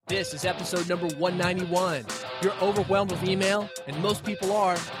This is episode number 191. You're overwhelmed with email, and most people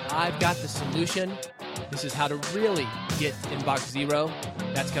are. I've got the solution. This is how to really get inbox zero.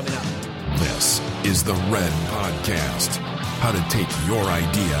 That's coming up. This is the Red Podcast. How to take your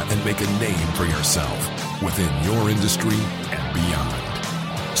idea and make a name for yourself within your industry and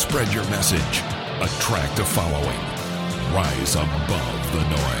beyond. Spread your message. Attract a following. Rise above the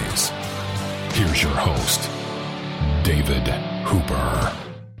noise. Here's your host, David Hooper.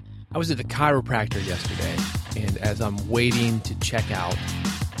 I was at the chiropractor yesterday, and as I'm waiting to check out,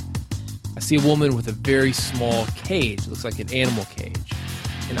 I see a woman with a very small cage. It looks like an animal cage.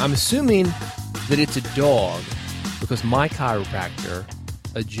 And I'm assuming that it's a dog because my chiropractor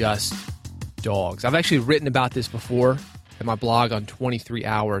adjusts dogs. I've actually written about this before at my blog on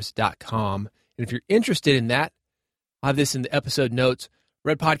 23hours.com. And if you're interested in that, I'll have this in the episode notes,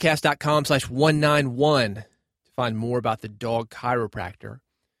 redpodcast.com/191 to find more about the dog chiropractor.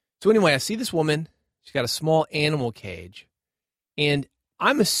 So anyway, I see this woman. She's got a small animal cage. And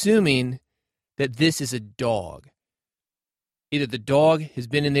I'm assuming that this is a dog. Either the dog has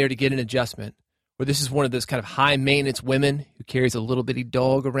been in there to get an adjustment, or this is one of those kind of high-maintenance women who carries a little bitty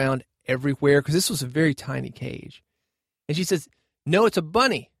dog around everywhere, because this was a very tiny cage. And she says, no, it's a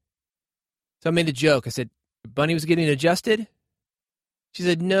bunny. So I made a joke. I said, Bunny was getting adjusted? She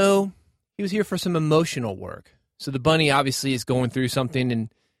said, no, he was here for some emotional work. So the bunny obviously is going through something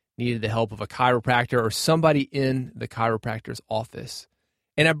and needed the help of a chiropractor or somebody in the chiropractor's office.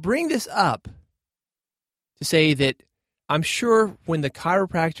 And I bring this up to say that I'm sure when the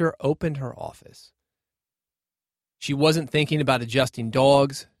chiropractor opened her office, she wasn't thinking about adjusting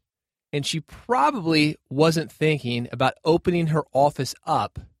dogs, and she probably wasn't thinking about opening her office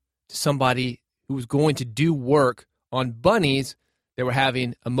up to somebody who was going to do work on bunnies that were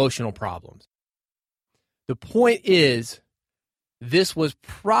having emotional problems. The point is, this was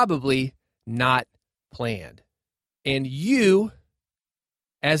probably not planned. And you,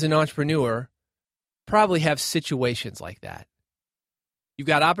 as an entrepreneur, probably have situations like that. You've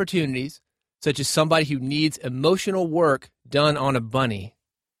got opportunities, such as somebody who needs emotional work done on a bunny,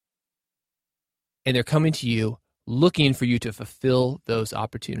 and they're coming to you looking for you to fulfill those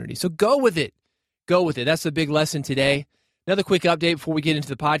opportunities. So go with it. Go with it. That's the big lesson today. Another quick update before we get into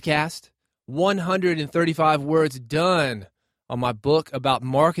the podcast. 135 words done on my book about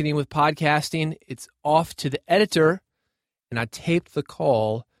marketing with podcasting. It's off to the editor, and I taped the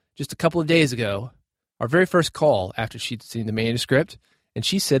call just a couple of days ago, our very first call after she'd seen the manuscript, and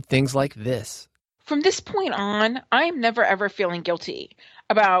she said things like this. From this point on, I am never ever feeling guilty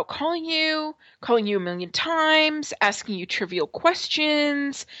about calling you a million times, asking you trivial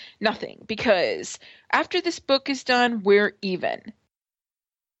questions, nothing, because after this book is done, we're even.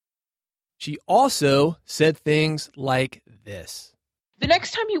 She also said things like this. The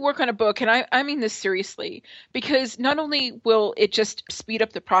next time you work on a book, and I mean this seriously, because not only will it just speed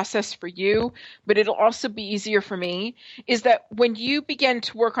up the process for you, but it'll also be easier for me, is that when you begin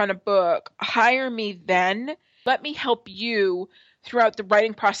to work on a book, hire me then. Let me help you throughout the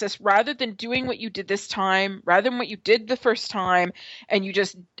writing process rather than doing what you did this time, rather than what you did the first time, and you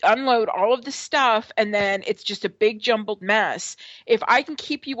just unload all of the stuff and then it's just a big jumbled mess. If I can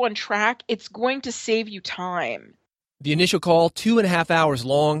keep you on track, it's going to save you time. The initial call, 2.5 hours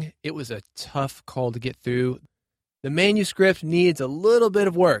long. It was a tough call to get through. The manuscript needs a little bit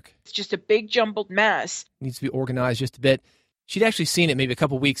of work. It's just a big jumbled mess. It needs to be organized just a bit. She'd actually seen it maybe a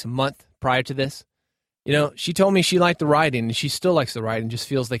couple weeks, a month prior to this. You know, she told me she liked the writing, and she still likes the writing, just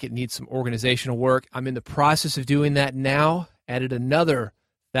feels like it needs some organizational work. I'm in the process of doing that now. Added another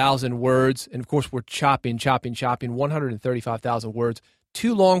 1,000 words, and of course we're chopping, 135,000 words.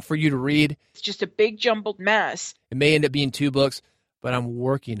 Too long for you to read. It's just a big jumbled mess. It may end up being 2 books, but I'm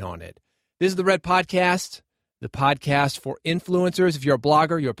working on it. This is the Red Podcast, the podcast for influencers. If you're a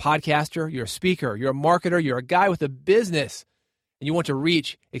blogger, you're a podcaster, you're a speaker, you're a marketer, you're a guy with a business, and you want to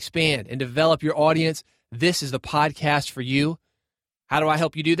reach, expand, and develop your audience, this is the podcast for you. How do I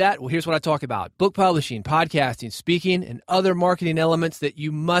help you do that? Well, here's what I talk about. Book publishing, podcasting, speaking, and other marketing elements that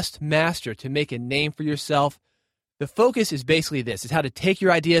you must master to make a name for yourself. The focus is basically this. It's how to take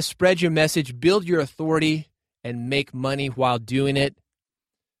your idea, spread your message, build your authority, and make money while doing it.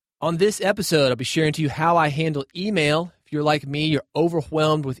 On this episode, I'll be sharing to you how I handle email. If you're like me, you're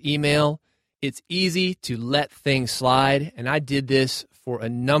overwhelmed with email. It's easy to let things slide, and I did this for a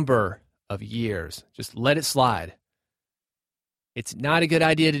number of years. Just let it slide. It's not a good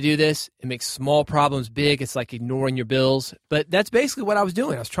idea to do this. It makes small problems big. It's like ignoring your bills. But that's basically what I was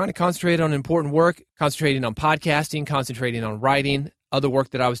doing. I was trying to concentrate on important work, concentrating on podcasting, concentrating on writing, other work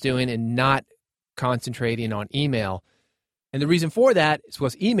that I was doing, and not concentrating on email. And the reason for that is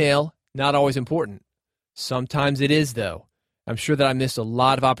because email, not always important. Sometimes it is, though. I'm sure that I missed a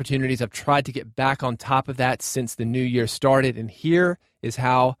lot of opportunities. I've tried to get back on top of that since the new year started, and here is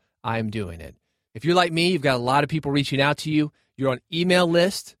how I'm doing it. If you're like me, you've got a lot of people reaching out to you. You're on email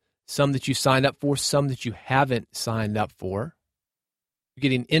list, some that you signed up for, some that you haven't signed up for. You're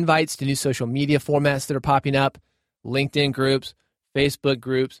getting invites to new social media formats that are popping up, LinkedIn groups, Facebook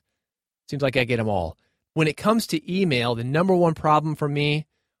groups. Seems like I get them all. When it comes to email, the number one problem for me,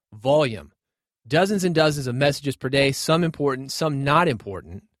 volume. Dozens and dozens of messages per day, some important, some not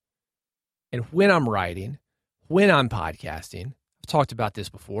important. And when I'm writing, when I'm podcasting, I've talked about this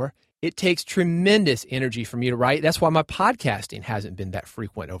before, it takes tremendous energy for me to write. That's why my podcasting hasn't been that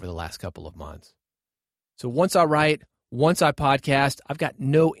frequent over the last couple of months. So once I write, once I podcast, I've got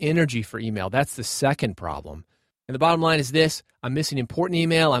no energy for email. That's the second problem. And the bottom line is this: I'm missing important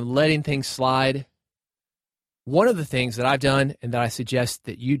email. I'm letting things slide. One of the things that I've done and that I suggest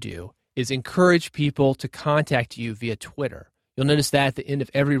that you do is encourage people to contact you via Twitter. You'll notice that at the end of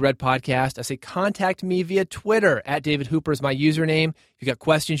every Red podcast, I say, contact me via Twitter. @David Hooper is my username. If you've got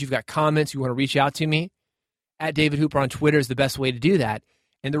questions, you've got comments, you want to reach out to me, @David Hooper on Twitter is the best way to do that.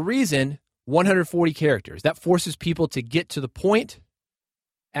 And the reason, 140 characters. That forces people to get to the point,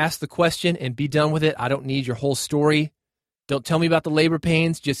 ask the question, and be done with it. I don't need your whole story. Don't tell me about the labor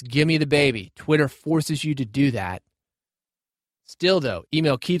pains. Just give me the baby. Twitter forces you to do that. Still, though,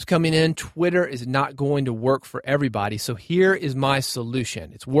 email keeps coming in. Twitter is not going to work for everybody. So here is my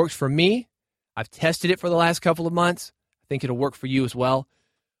solution. It's worked for me. I've tested it for the last couple of months. I think it'll work for you as well.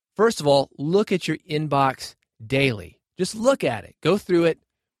 First of all, look at your inbox daily. Just look at it. Go through it.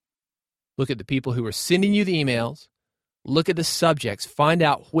 Look at the people who are sending you the emails. Look at the subjects. Find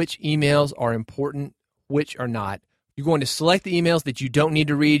out which emails are important, which are not. You're going to select the emails that you don't need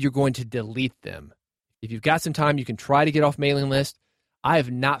to read. You're going to delete them. If you've got some time, you can try to get off mailing list. I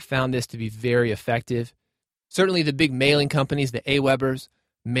have not found this to be very effective. Certainly the big mailing companies, the AWebers,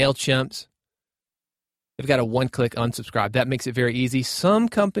 MailChimps, they've got a one-click unsubscribe. That makes it very easy. Some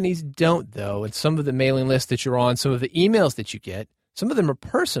companies don't, though, and some of the mailing lists that you're on, some of the emails that you get, some of them are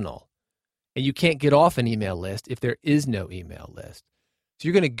personal, and you can't get off an email list if there is no email list. So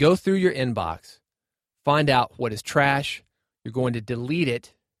you're going to go through your inbox, find out what is trash. You're going to delete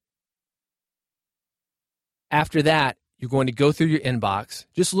it. After that, you're going to go through your inbox,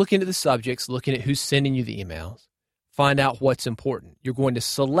 just looking at the subjects, looking at who's sending you the emails, find out what's important. You're going to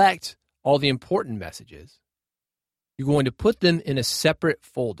select all the important messages. You're going to put them in a separate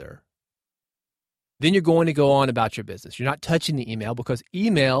folder. Then you're going to go on about your business. You're not touching the email because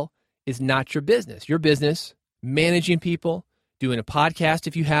email is not your business. Your business, managing people, doing a podcast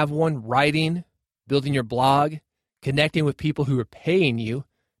if you have one, writing, building your blog, connecting with people who are paying you,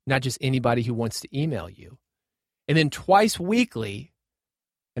 not just anybody who wants to email you. And then twice weekly,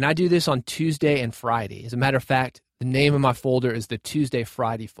 and I do this on Tuesday and Friday. As a matter of fact, the name of my folder is the Tuesday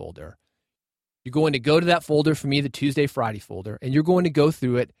Friday folder. You're going to go to that folder, for me, the Tuesday Friday folder, and you're going to go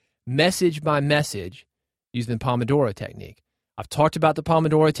through it message by message using the Pomodoro technique. I've talked about the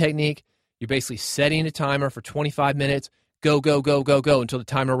Pomodoro technique. You're basically setting a timer for 25 minutes. Go, go, go, go, go until the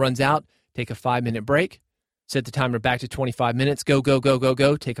timer runs out. Take a 5-minute break. Set the timer back to 25 minutes. Go, go, go, go,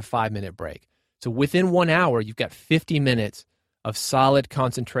 go. Take a 5-minute break. So within 1 hour, you've got 50 minutes of solid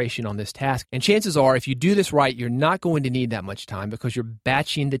concentration on this task. And chances are, if you do this right, you're not going to need that much time because you're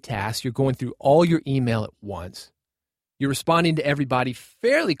batching the tasks. You're going through all your email at once. You're responding to everybody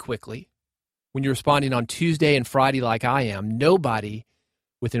fairly quickly. When you're responding on Tuesday and Friday like I am, nobody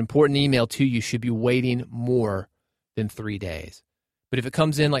with an important email to you should be waiting more than 3 days. But if it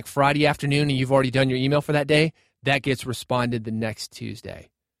comes in like Friday afternoon and you've already done your email for that day, that gets responded the next Tuesday.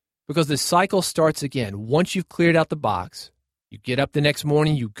 Because the cycle starts again. Once you've cleared out the box, you get up the next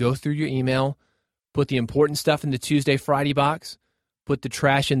morning, you go through your email, put the important stuff in the Tuesday, Friday box, put the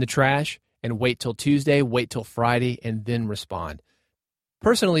trash in the trash, and wait till Tuesday, wait till Friday, and then respond.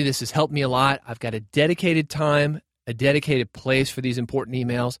 Personally, this has helped me a lot. I've got a dedicated time, a dedicated place for these important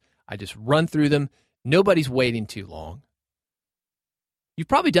emails. I just run through them. Nobody's waiting too long. You've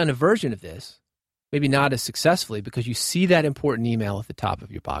probably done a version of this. Maybe not as successfully because you see that important email at the top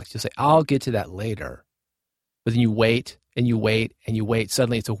of your box. You'll say, I'll get to that later. But then you wait and you wait and you wait.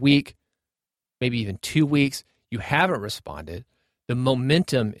 Suddenly it's a week, maybe even 2 weeks. You haven't responded. The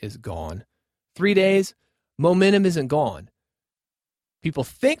momentum is gone. 3 days, momentum isn't gone. People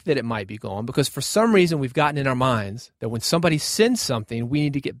think that it might be gone because for some reason we've gotten in our minds that when somebody sends something, we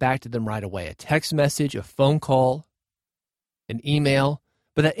need to get back to them right away. A text message, a phone call, an email.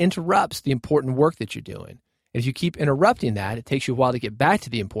 But that interrupts the important work that you're doing. And if you keep interrupting that, it takes you a while to get back to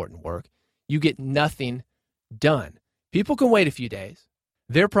the important work. You get nothing done. People can wait a few days.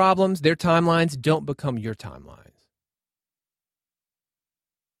 Their problems, their timelines don't become your timelines.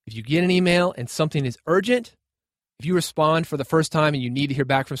 If you get an email and something is urgent, if you respond for the first time and you need to hear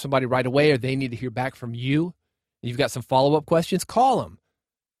back from somebody right away, or they need to hear back from you, and you've got some follow-up questions, call them.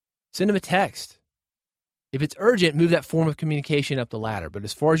 Send them a text. If it's urgent, move that form of communication up the ladder. But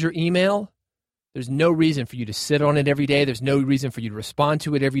as far as your email, there's no reason for you to sit on it every day. There's no reason for you to respond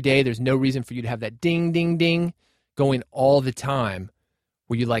to it every day. There's no reason for you to have that ding, ding, ding going all the time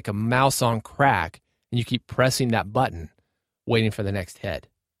where you're like a mouse on crack and you keep pressing that button, waiting for the next head.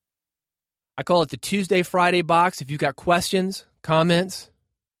 I call it the Tuesday, Friday box. If you've got questions, comments,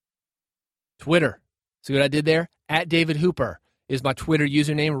 Twitter. See what I did there? @DavidHooper is my Twitter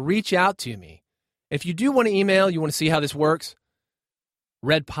username. Reach out to me. If you do want to email, you want to see how this works,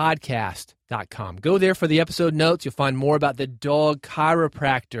 redpodcast.com. Go there for the episode notes. You'll find more about the dog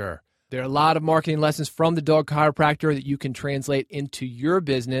chiropractor. There are a lot of marketing lessons from the dog chiropractor that you can translate into your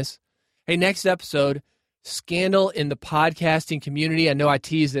business. Hey, next episode, scandal in the podcasting community. I know I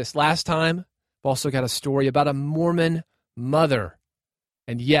teased this last time. I've also got a story about a Mormon mother.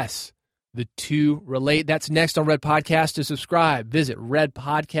 And yes, the two relate. That's next on Red Podcast. To subscribe, visit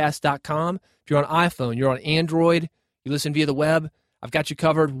redpodcast.com. If you're on iPhone, you're on Android, you listen via the web, I've got you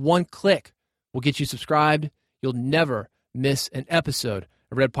covered. One click will get you subscribed. You'll never miss an episode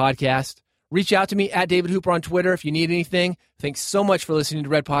of Red Podcast. Reach out to me @DavidHooper on Twitter if you need anything. Thanks so much for listening to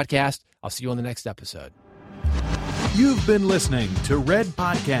Red Podcast. I'll see you on the next episode. You've been listening to Red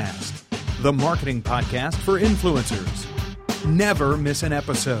Podcast, the marketing podcast for influencers. Never miss an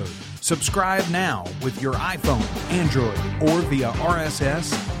episode. Subscribe now with your iPhone, Android, or via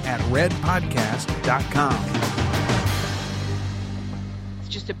RSS at redpodcast.com. It's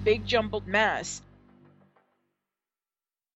just a big jumbled mess.